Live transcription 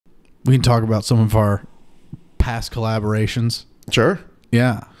we can talk about some of our past collaborations. Sure.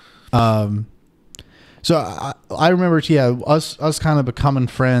 Yeah. So I remember, us kind of becoming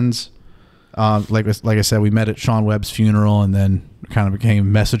friends. Like I said, we met at Sean Webb's funeral, and then kind of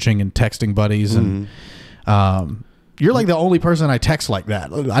became messaging and texting buddies. And you're like the only person I text like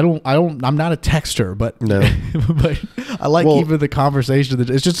that. I'm not a texter, but no, but I like keeping the conversation.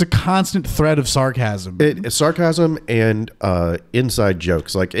 It's just a constant thread of sarcasm. It's sarcasm and inside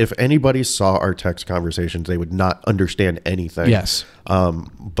jokes. Like if anybody saw our text conversations, they would not understand anything. Yes.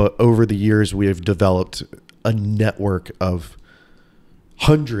 But over the years, we have developed a network of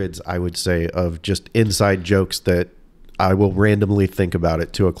hundreds, I would say, of just inside jokes that I will randomly think about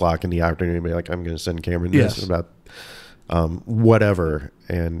at 2:00 in the afternoon and be like, I'm going to send Cameron this about whatever.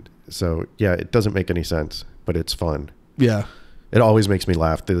 And so, yeah, it doesn't make any sense, but it's fun. Yeah. It always makes me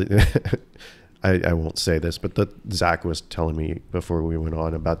laugh. I won't say this, but Zach was telling me before we went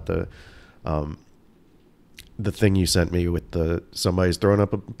on about the thing you sent me with somebody's throwing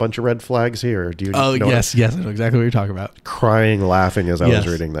up a bunch of red flags here. Do you know yes, I know exactly what you're talking about. Crying, laughing as I was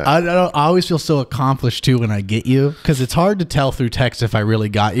reading that. I always feel so accomplished too when I get you, because it's hard to tell through text if I really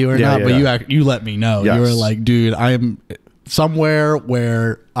got you or not. But you let me know. Yes. You were like, dude, I'm somewhere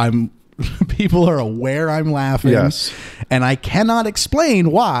where people are aware I'm laughing. Yes. And I cannot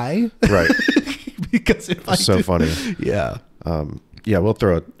explain why. Right. Because if I so funny. Yeah. Yeah, we'll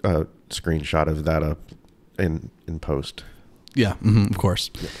throw a screenshot of that up in post. Yeah, of course.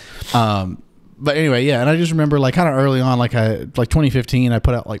 But anyway, yeah, and I just remember like kind of early on, like 2015, I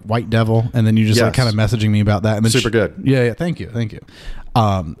put out like White Devil, and then you just like kind of messaging me about that. And then super good. Yeah, thank you.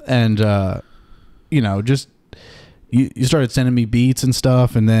 Just you started sending me beats and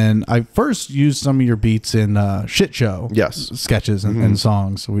stuff, and then I first used some of your beats in Shit Show. Yes. Sketches and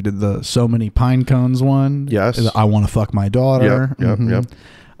songs. So we did the So Many Pine Cones one. Yes. I Want to Fuck My Daughter. Yep.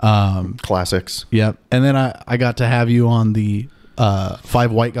 Classics. Yep. And then I got to have you on the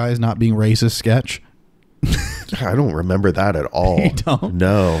 5 White Guys Not Being Racist sketch. I don't remember that at all. You don't?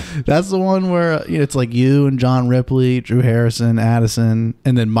 No. That's the one where it's like you and John Ripley, Drew Harrison, Addison,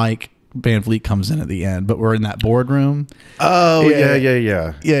 and then Mike Van Vliet comes in at the end, but we're in that boardroom. Oh,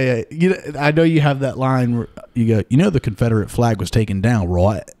 yeah. I know you have that line where you go, the Confederate flag was taken down,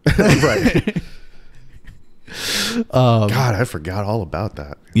 right? Right. God, I forgot all about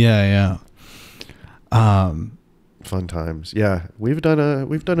that. Yeah. Fun times. Yeah, we've done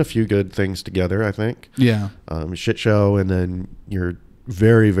a few good things together, I think. Yeah. Shit Show, and then your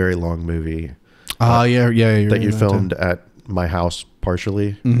very, very long movie. Yeah. That you filmed at my house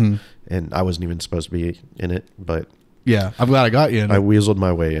partially, and I wasn't even supposed to be in it, but yeah, I'm glad I got you in it. I weaseled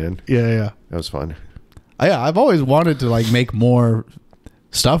my way in. Yeah. That was fun. Yeah, I've always wanted to like make more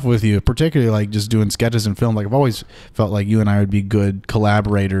stuff with you, particularly like just doing sketches and film. Like I've always felt like you and I would be good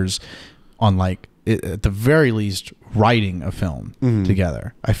collaborators on like at the very least writing a film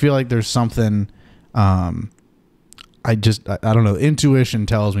together. I feel like there's something I don't know, intuition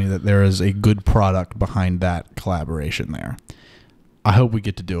tells me that there is a good product behind that collaboration there. I hope we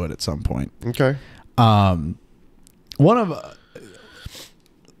get to do it at some point. Okay. One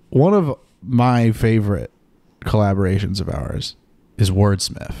of my favorite collaborations of ours is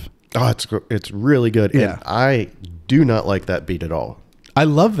Wordsmith. Oh, it's really good. Yeah. And I do not like that beat at all. I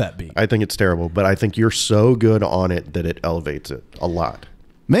love that beat. I think it's terrible, but I think you're so good on it that it elevates it a lot.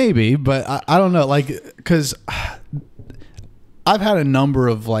 Maybe, but I don't know, like, because I've had a number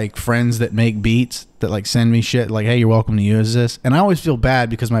of like friends that make beats that like send me shit like, hey, you're welcome to use this. And I always feel bad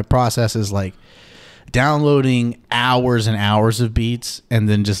because my process is like downloading hours and hours of beats and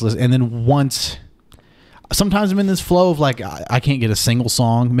then just listen. And then sometimes I'm in this flow of like, I can't get a single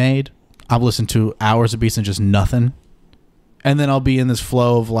song made. I've listened to hours of beats and just nothing. And then I'll be in this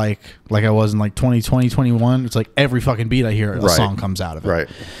flow of like I was in like 2020, 21. It's like every fucking beat I hear, a song comes out of it. Right.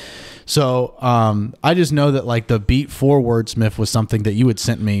 So I just know that like the beat for Wordsmith was something that you had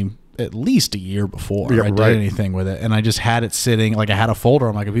sent me at least a year before I did anything with it. And I just had it sitting, like I had a folder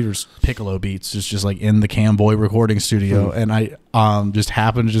on my computer's Piccolo Beats, just like in the Camboy recording studio. And I just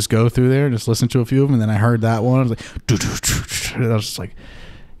happened to just go through there and just listen to a few of them. And then I heard that one. I was like, and I was just like,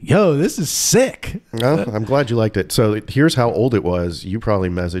 yo, this is sick. Well, I'm glad you liked it. So here's how old it was. You probably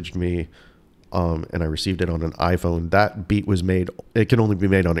messaged me and I received it on an iPhone. That beat was made, it can only be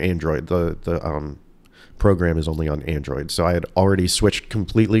made on Android. The program is only on Android. So I had already switched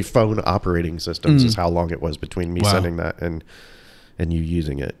completely phone operating systems is how long it was between me sending that and you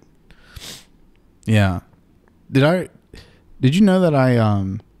using it. Yeah. Did you know that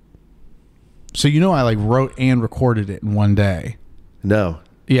I like wrote and recorded it in one day? No.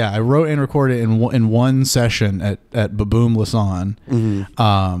 Yeah, I wrote and recorded in one session at Baboom Lasan.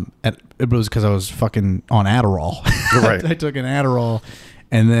 It was because I was fucking on Adderall. Right. I took an Adderall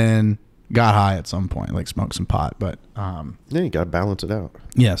and then got high at some point, like smoked some pot. But Yeah, you got to balance it out.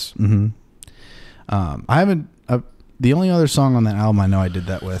 yes. I haven't. The only other song on that album I know I did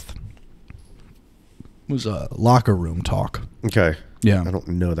that with was Locker Room Talk. Okay. Yeah. I don't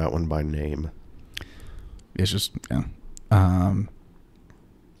know that one by name. It's just, yeah.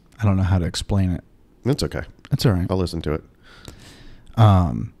 I don't know how to explain it. That's okay. That's all right. I'll listen to it.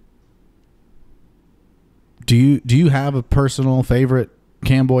 Do you have a personal favorite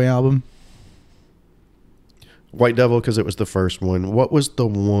Camboy album? White Devil, because it was the first one. What was the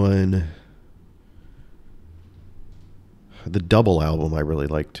one? The double album I really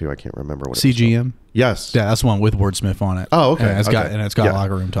liked too. I can't remember what it was CGM? called. Yes. Yeah, that's the one with Wordsmith on it. Oh, okay. And it's got Yeah.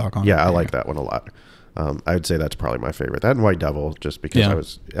 Locker Room Talk on it. Yeah, I like that one a lot. I would say that's probably my favorite. That and White Devil, just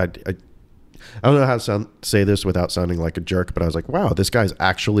because Yeah. I don't know how to say this without sounding like a jerk, but I was like, wow, this guy's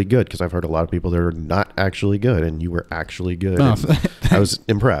actually good, because I've heard a lot of people that are not actually good, and you were actually good. Oh, I was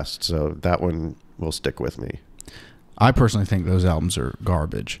impressed, so that one will stick with me. I personally think those albums are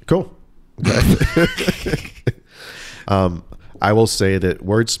garbage. Cool. Okay. I will say that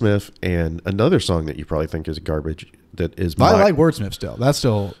Wordsmith and another song that you probably think is garbage, that is I my like Wordsmith still. That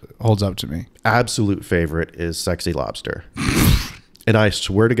still holds up to me. absolute favorite, is Sexy Lobster. And I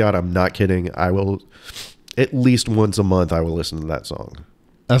swear to God, I'm not kidding. I will, at least once a month, I will listen to that song.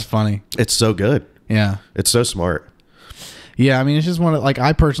 That's funny. It's so good. Yeah. It's so smart. Yeah, I mean, it's just one of, like,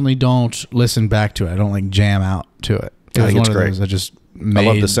 I personally don't listen back to it. I don't, like, jam out to it. I think it's one of great. those I just I made.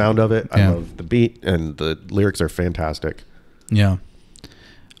 love the sound of it. Yeah. I love the beat, and the lyrics are fantastic. Yeah.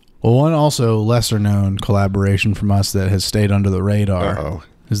 Well, one also lesser known collaboration from us that has stayed under the radar Uh-oh.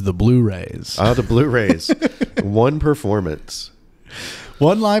 is the Blu-rays. The Blu-rays. One performance.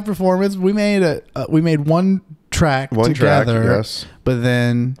 One live performance. We made one track One track, together. yes. But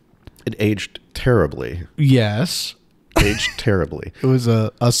then, It aged terribly. yes, Aged terribly. it was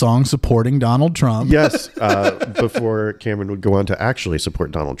a song supporting Donald Trump. Yes, before Cameron would go on to actually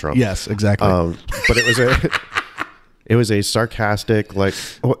support Donald Trump. Yes, exactly. But it was a sarcastic, like,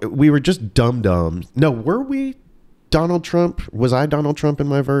 we were just dumb. No, were we Donald Trump? Was I Donald Trump in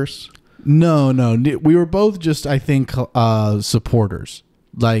my verse? No. We were both just, I think, supporters.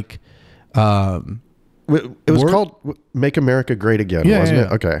 Like, It was called "Make America Great Again," wasn't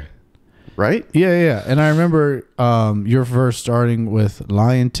it? Okay, right? Yeah. And I remember your verse starting with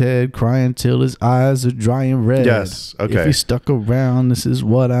Lion Ted crying till his eyes are dry and red. Yes, okay. If he stuck around, this is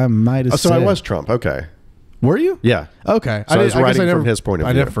what I might have So said. I was Trump. Okay, Were you? yeah. Okay. So I was guess writing never, from his point of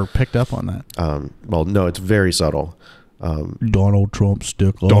I view. never picked up on that. Well, no, it's very subtle. Donald Trump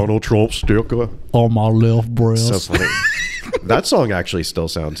sticker Donald Trump sticker. on my left breast. So funny. That song actually still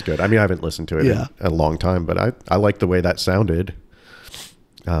sounds good. I mean, I haven't listened to it in a long time, but I like the way that sounded.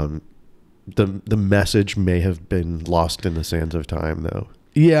 The message may have been lost in the sands of time, though.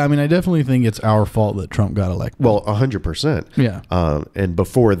 Yeah, I mean, I definitely think it's our fault that Trump got elected. Well, 100%. Yeah. And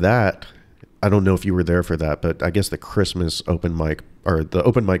before that, I don't know if you were there for that, but I guess the Christmas open mic, or the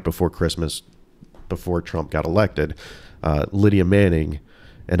open mic before Christmas, before Trump got elected, Lydia Manning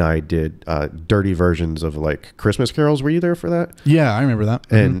and I did dirty versions of, like, Christmas carols. Were you there for that? Yeah, I remember that.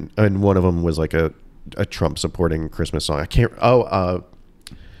 And one of them was like a Trump supporting Christmas song. I can't.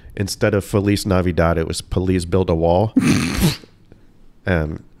 Instead of Feliz Navidad, it was Police Build a Wall.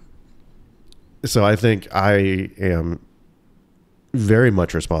 So I think I am very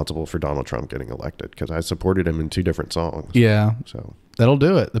much responsible for Donald Trump getting elected, because I supported him in 2 different songs. Yeah, So that'll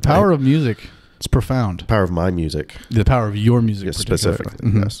do it. The power of music, it's profound. power of my music, The power of your music, yes, particularly. specifically.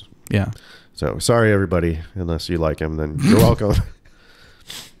 Mhm. Yes. Yeah. So sorry, everybody. Unless you like him, then you're welcome.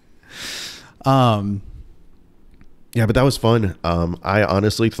 Yeah, but that was fun. I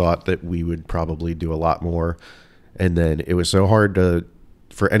honestly thought that we would probably do a lot more, and then it was so hard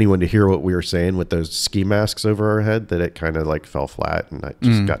for anyone to hear what we were saying with those ski masks over our head that it kind of, like, fell flat, and I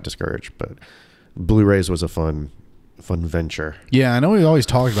just got discouraged. But Blu-rays was a fun venture. Yeah, I know we always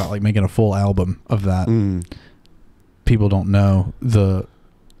talked about, like, making a full album of that. People don't know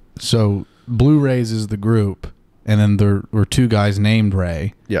so Blu-rays is the group, and then there were 2 guys named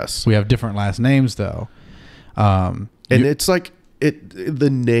Ray. Yes, We have different last names though. and it's like the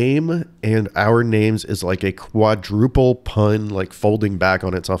name and our names is like a quadruple pun, like folding back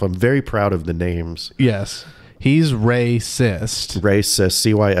on itself. I'm very proud of the names. Yes. He's Ray Cyst. Ray Cyst,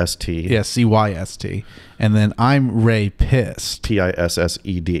 CYST. Yes, CYST. And then I'm Ray Pissed.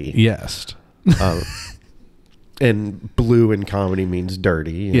 PISSED. Yes. And blue in comedy means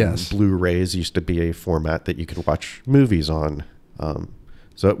dirty. And Yes. Blu-rays used to be a format that you could watch movies on.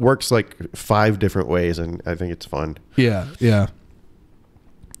 So it works like 5 different ways, and I think it's fun. Yeah, yeah.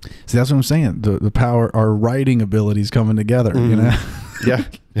 See, that's what I'm saying. The power, our writing abilities coming together. You know. Yeah.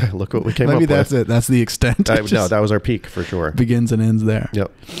 Look what we came up with. Maybe that's it. That's the extent. No, that was our peak for sure. Begins and ends there.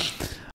 Yep.